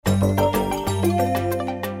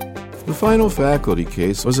final faculty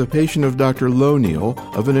case was a patient of Dr. Loneal,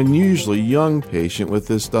 of an unusually young patient with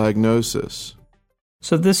this diagnosis.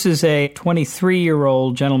 So this is a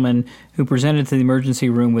 23-year-old gentleman who presented to the emergency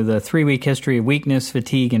room with a 3-week history of weakness,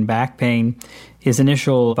 fatigue, and back pain. His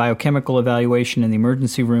initial biochemical evaluation in the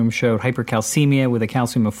emergency room showed hypercalcemia with a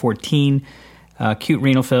calcium of 14, acute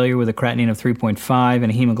renal failure with a creatinine of 3.5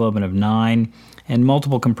 and a hemoglobin of 9, and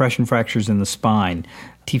multiple compression fractures in the spine,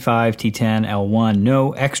 T5, T10, L1.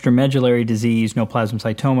 No extramedullary disease, no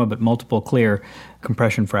plasmacytoma, but multiple clear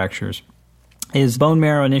compression fractures. His bone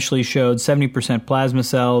marrow initially showed 70% plasma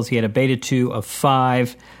cells. He had a beta-2 of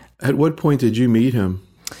 5. At what point did you meet him?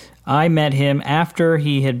 I met him after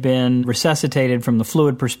he had been resuscitated from the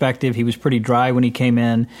fluid perspective. He was pretty dry when he came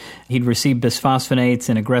in. He'd received bisphosphonates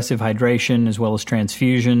and aggressive hydration as well as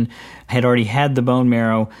transfusion, had already had the bone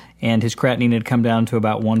marrow, and his creatinine had come down to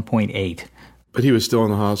about 1.8. But he was still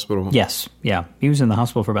in the hospital? Yes, yeah. He was in the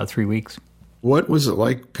hospital for about 3 weeks. What was it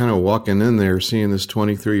like kind of walking in there, seeing this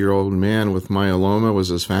 23-year-old man with myeloma? Was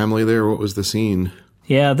his family there? What was the scene?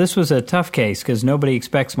 Yeah, this was a tough case because nobody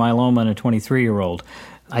expects myeloma in a 23-year-old.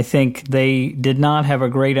 I think they did not have a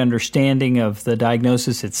great understanding of the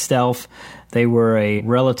diagnosis itself. They were a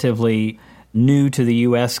relatively new to the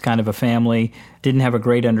U.S. kind of a family, didn't have a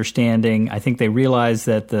great understanding. I think they realized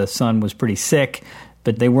that the son was pretty sick,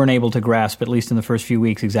 but they weren't able to grasp, at least in the first few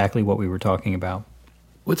weeks, exactly what we were talking about.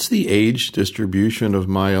 What's the age distribution of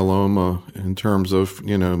myeloma in terms of,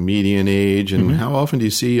 median age, and how often do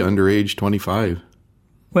you see under age 25?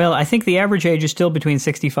 Well, I think the average age is still between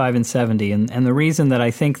 65 and 70, and the reason that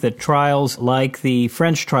I think that trials like the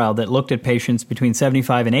French trial that looked at patients between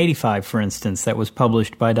 75 and 85, for instance, that was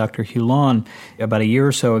published by Dr. Hulon about a year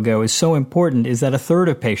or so ago, is so important is that a third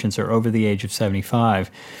of patients are over the age of 75.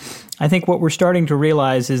 I think what we're starting to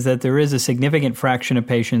realize is that there is a significant fraction of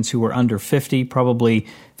patients who are under 50, probably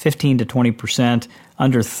 15 to 20%.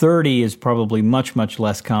 Under 30 is probably much, much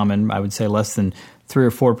less common. I would say less than 3 or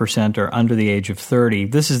 4% are under the age of 30.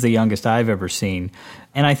 This is the youngest I've ever seen.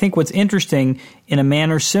 And I think what's interesting, in a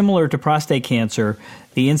manner similar to prostate cancer,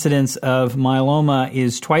 the incidence of myeloma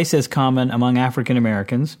is twice as common among African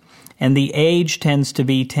Americans, and the age tends to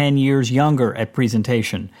be 10 years younger at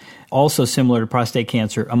presentation. Also similar to prostate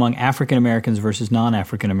cancer among African Americans versus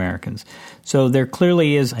non-African Americans. So there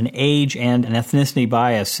clearly is an age and an ethnicity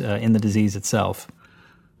bias in the disease itself.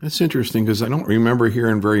 That's interesting because I don't remember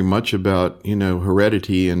hearing very much about,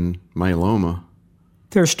 heredity and myeloma.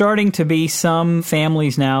 There's starting to be some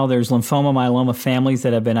families now. There's lymphoma, myeloma families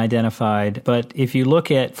that have been identified. But if you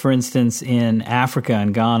look at, for instance, in Africa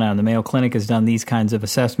and Ghana, and the Mayo Clinic has done these kinds of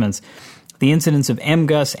assessments, the incidence of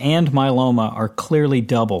MGUS and myeloma are clearly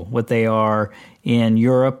double what they are in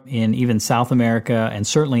Europe, in even South America, and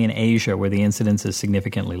certainly in Asia, where the incidence is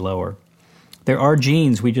significantly lower. There are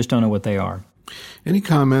genes, we just don't know what they are. Any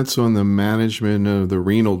comments on the management of the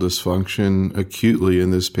renal dysfunction acutely in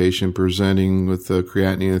this patient presenting with a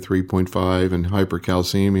creatinine of 3.5 and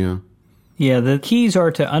hypercalcemia? Yeah, the keys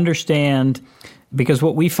are to understand, because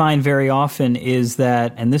what we find very often is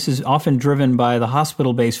that, and this is often driven by the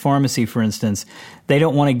hospital-based pharmacy, for instance, they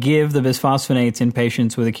don't want to give the bisphosphonates in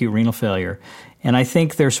patients with acute renal failure. And I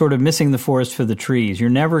think they're sort of missing the forest for the trees. You're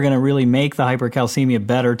never going to really make the hypercalcemia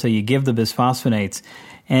better till you give the bisphosphonates.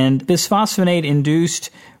 And bisphosphonate-induced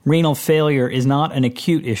renal failure is not an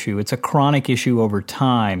acute issue. It's a chronic issue over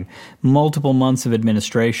time, multiple months of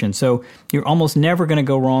administration. So you're almost never going to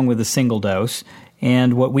go wrong with a single dose.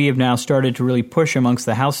 And what we have now started to really push amongst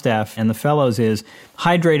the house staff and the fellows is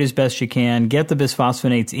hydrate as best you can, get the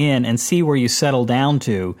bisphosphonates in, and see where you settle down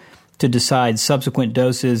to decide subsequent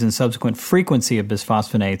doses and subsequent frequency of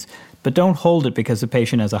bisphosphonates. But don't hold it because the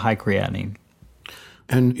patient has a high creatinine.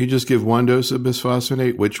 And you just give one dose of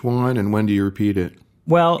bisphosphonate? Which one, and when do you repeat it?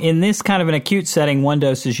 Well, in this kind of an acute setting, one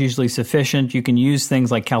dose is usually sufficient. You can use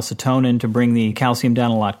things like calcitonin to bring the calcium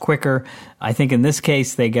down a lot quicker. I think in this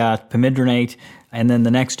case, they got pamidronate, and then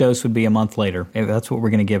the next dose would be a month later. That's what we're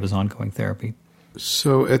going to give as ongoing therapy.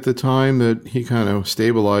 So at the time that he kind of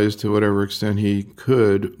stabilized to whatever extent he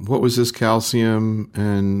could, what was his calcium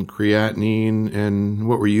and creatinine, and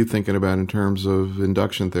what were you thinking about in terms of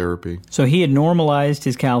induction therapy? So he had normalized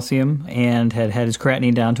his calcium and had his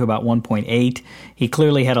creatinine down to about 1.8. He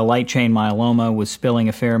clearly had a light chain myeloma, was spilling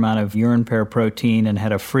a fair amount of urine paraprotein, and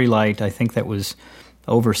had a free light, I think that was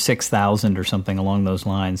over 6,000 or something along those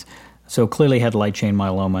lines. So clearly had light chain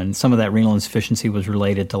myeloma, and some of that renal insufficiency was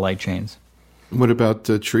related to light chains. What about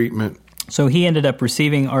the treatment? So he ended up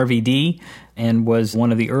receiving RVD and was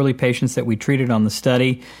one of the early patients that we treated on the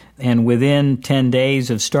study. And within 10 days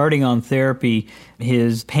of starting on therapy,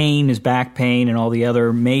 his pain, his back pain, and all the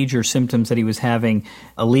other major symptoms that he was having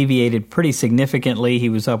alleviated pretty significantly. He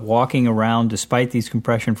was up walking around despite these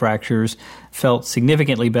compression fractures, felt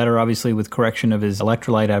significantly better, obviously, with correction of his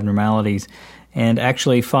electrolyte abnormalities, and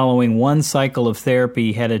actually following one cycle of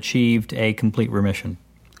therapy had achieved a complete remission.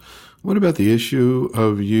 What about the issue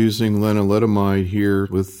of using lenalidomide here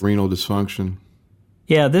with renal dysfunction?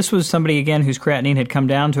 Yeah, this was somebody, again, whose creatinine had come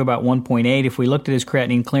down to about 1.8. If we looked at his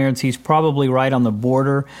creatinine clearance, he's probably right on the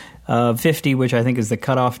border of 50, which I think is the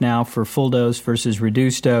cutoff now for full dose versus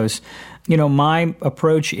reduced dose. My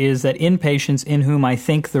approach is that in patients in whom I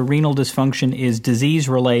think the renal dysfunction is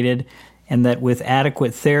disease-related and that with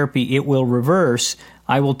adequate therapy it will reverse,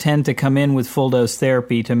 I will tend to come in with full-dose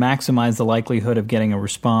therapy to maximize the likelihood of getting a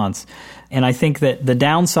response. And I think that the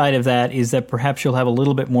downside of that is that perhaps you'll have a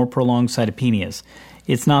little bit more prolonged cytopenias.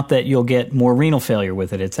 It's not that you'll get more renal failure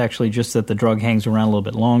with it. It's actually just that the drug hangs around a little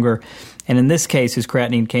bit longer. And in this case, his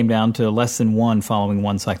creatinine came down to less than 1 following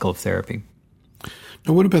one cycle of therapy.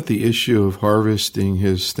 Now, what about the issue of harvesting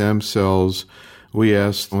his stem cells? We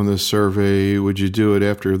asked on this survey, would you do it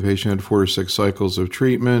after the patient had 4 to 6 cycles of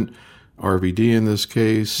treatment, RVD in this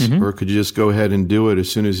case, or could you just go ahead and do it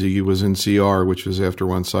as soon as he was in CR, which was after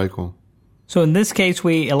 1 cycle? So in this case,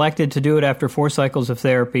 we elected to do it after 4 cycles of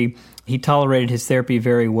therapy. He tolerated his therapy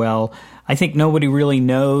very well. I think nobody really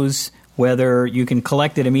knows whether you can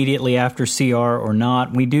collect it immediately after CR or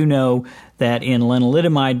not. We do know that in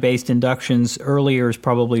lenalidomide-based inductions, earlier is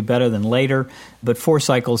probably better than later, but 4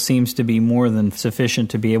 cycles seems to be more than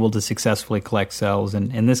sufficient to be able to successfully collect cells,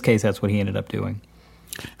 and in this case, that's what he ended up doing.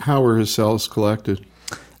 How were his cells collected?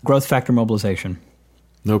 Growth factor mobilization.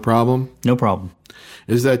 No problem? No problem.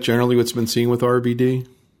 Is that generally what's been seen with RVD?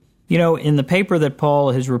 In the paper that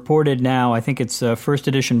Paul has reported now, I think it's first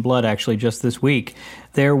edition Blood actually just this week,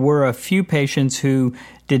 there were a few patients who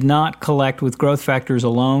did not collect with growth factors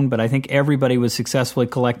alone, but I think everybody was successfully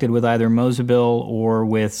collected with either Mozobil or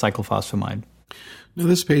with cyclophosphamide. Now,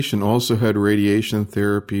 this patient also had radiation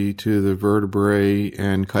therapy to the vertebrae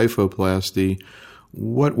and kyphoplasty.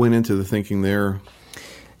 What went into the thinking there?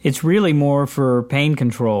 It's really more for pain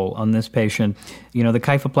control on this patient. The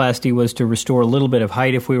kyphoplasty was to restore a little bit of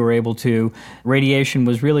height if we were able to. Radiation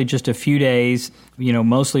was really just a few days,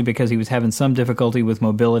 mostly because he was having some difficulty with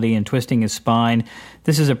mobility and twisting his spine.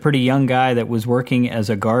 This is a pretty young guy that was working as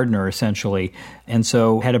a gardener, essentially, and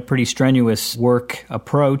so had a pretty strenuous work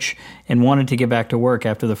approach and wanted to get back to work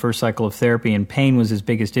after the first cycle of therapy, and pain was his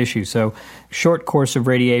biggest issue. So short course of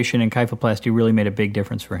radiation and kyphoplasty really made a big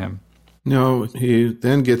difference for him. No, he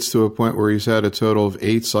then gets to a point where he's had a total of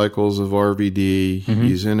 8 cycles of RVD.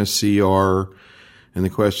 He's in a CR. And the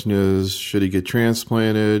question is, should he get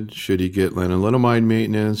transplanted? Should he get lenalidomide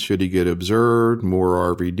maintenance? Should he get observed,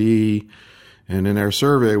 more RVD? And in our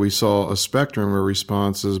survey, we saw a spectrum of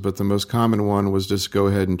responses, but the most common one was just go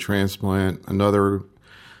ahead and transplant. Another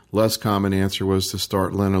less common answer was to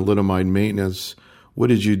start lenalidomide maintenance. What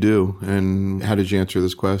did you do, and how did you answer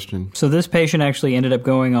this question? So this patient actually ended up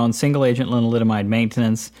going on single-agent lenalidomide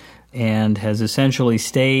maintenance and has essentially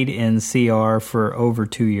stayed in CR for over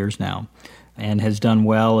 2 years now and has done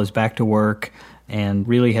well, is back to work, and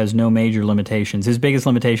really has no major limitations. His biggest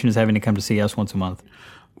limitation is having to come to see us once a month.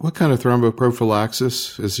 What kind of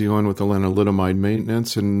thromboprophylaxis is he on with the lenalidomide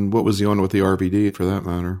maintenance, and what was he on with the RVD for that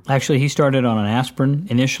matter? Actually, he started on an aspirin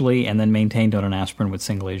initially and then maintained on an aspirin with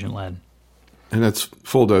single-agent lead. And that's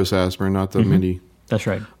full-dose aspirin, not the mini. That's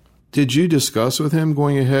right. Did you discuss with him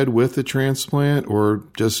going ahead with the transplant, or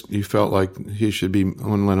just you felt like he should be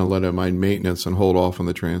on lenalidomide maintenance and hold off on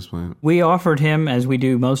the transplant? We offered him, as we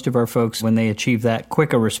do most of our folks when they achieve that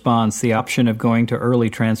quicker response, the option of going to early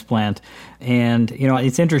transplant. And,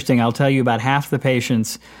 it's interesting. I'll tell you, about half the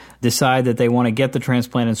patients decide that they want to get the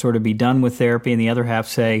transplant and sort of be done with therapy, and the other half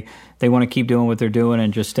say they want to keep doing what they're doing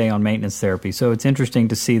and just stay on maintenance therapy. So it's interesting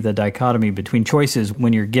to see the dichotomy between choices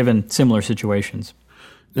when you're given similar situations.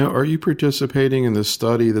 Now, are you participating in this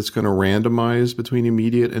study that's going to randomize between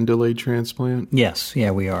immediate and delayed transplant? Yes,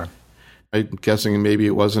 we are. I'm guessing maybe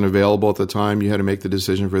it wasn't available at the time you had to make the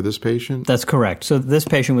decision for this patient? That's correct. So this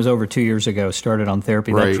patient was over 2 years ago, started on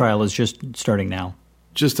therapy. Right. That trial is just starting now.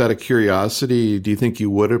 Just out of curiosity, do you think you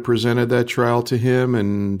would have presented that trial to him,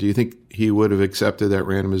 and do you think he would have accepted that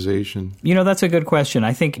randomization? That's a good question.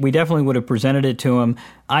 I think we definitely would have presented it to him.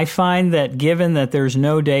 I find that given that there's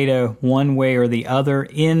no data one way or the other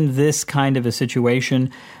in this kind of a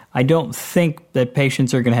situation, I don't think that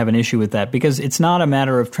patients are going to have an issue with that, because it's not a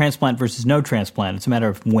matter of transplant versus no transplant. It's a matter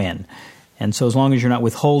of when. And so as long as you're not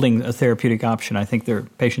withholding a therapeutic option, I think their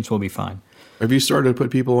patients will be fine. Have you started to put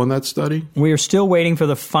people on that study? We are still waiting for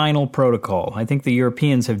the final protocol. I think the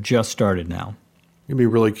Europeans have just started now. I'd be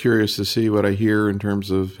really curious to see what I hear in terms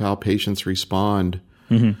of how patients respond.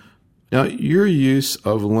 Mm-hmm. Now, your use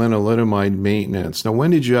of lenalidomide maintenance. Now, when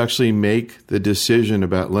did you actually make the decision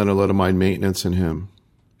about lenalidomide maintenance in him?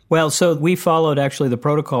 Well, so we followed actually the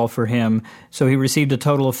protocol for him. So he received a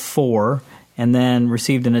total of 4 and then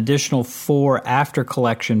received an additional 4 after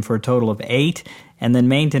collection for a total of 8. And then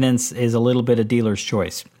maintenance is a little bit of dealer's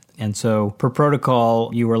choice. And so per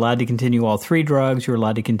protocol, you were allowed to continue all 3 drugs. You were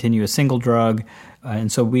allowed to continue a single drug.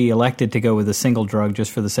 And so we elected to go with a single drug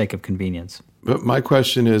just for the sake of convenience. But my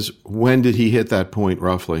question is, when did he hit that point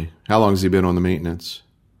roughly? How long has he been on the maintenance?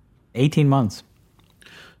 18 months.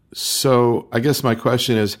 So I guess my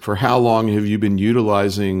question is, for how long have you been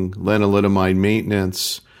utilizing lenalidomide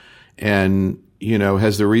maintenance? And,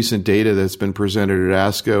 has the recent data that's been presented at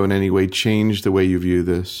ASCO in any way changed the way you view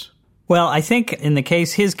this? Well, I think in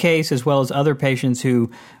his case, as well as other patients who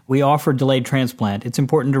we offer delayed transplant, it's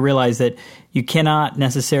important to realize that you cannot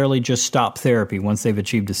necessarily just stop therapy once they've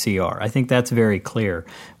achieved a CR. I think that's very clear.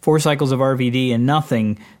 4 cycles of RVD and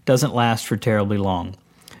nothing doesn't last for terribly long.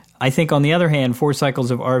 I think, on the other hand, 4 cycles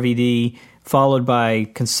of RVD followed by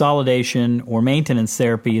consolidation or maintenance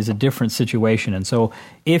therapy is a different situation. And so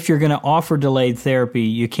if you're going to offer delayed therapy,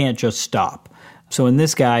 you can't just stop. So in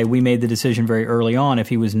this guy, we made the decision very early on, if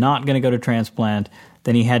he was not going to go to transplant,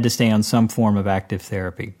 then he had to stay on some form of active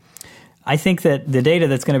therapy. I think that the data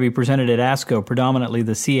that's going to be presented at ASCO, predominantly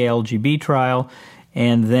the CALGB trial,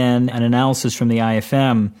 and then an analysis from the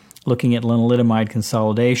IFM looking at lenalidomide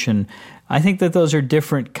consolidation, I think that those are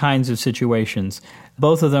different kinds of situations.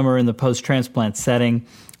 Both of them are in the post-transplant setting.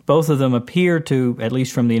 Both of them appear to, at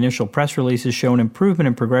least from the initial press releases, show an improvement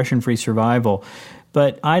in progression-free survival.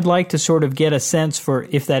 But I'd like to sort of get a sense for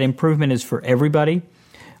if that improvement is for everybody.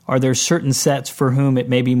 Are there certain sets for whom it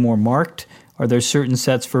may be more marked? Are there certain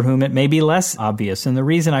sets for whom it may be less obvious? And the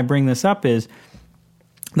reason I bring this up is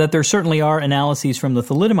that there certainly are analyses from the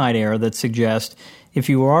thalidomide era that suggest if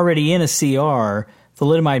you were already in a CR,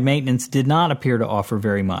 thalidomide maintenance did not appear to offer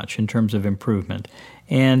very much in terms of improvement.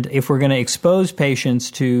 And if we're going to expose patients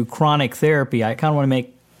to chronic therapy, I kind of want to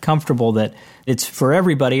make comfortable that it's for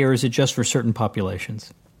everybody, or is it just for certain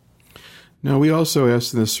populations? Now, we also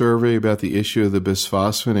asked in the survey about the issue of the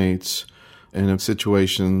bisphosphonates in a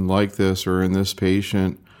situation like this or in this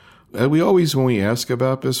patient. We always, when we ask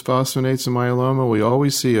about bisphosphonates in myeloma, we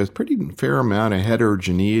always see a pretty fair amount of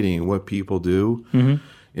heterogeneity in what people do. Mm-hmm.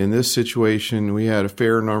 In this situation, we had a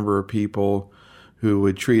fair number of people who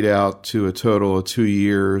would treat out to a total of 2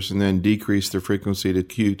 years and then decrease their frequency to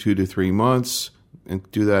 2 to 3 months and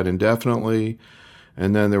do that indefinitely.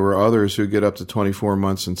 And then there were others who get up to 24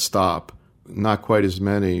 months and stop. Not quite as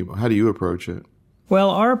many. How do you approach it?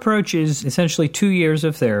 Well, our approach is essentially 2 years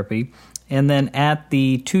of therapy. And then at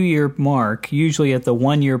the 2-year mark, usually at the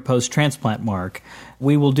 1-year post-transplant mark,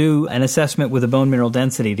 we will do an assessment with a bone mineral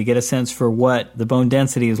density to get a sense for what the bone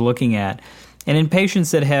density is looking at. And in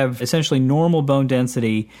patients that have essentially normal bone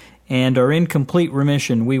density and are in complete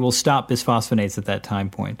remission, we will stop bisphosphonates at that time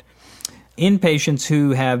point. In patients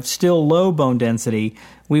who have still low bone density,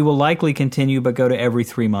 we will likely continue but go to every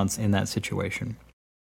 3 months in that situation.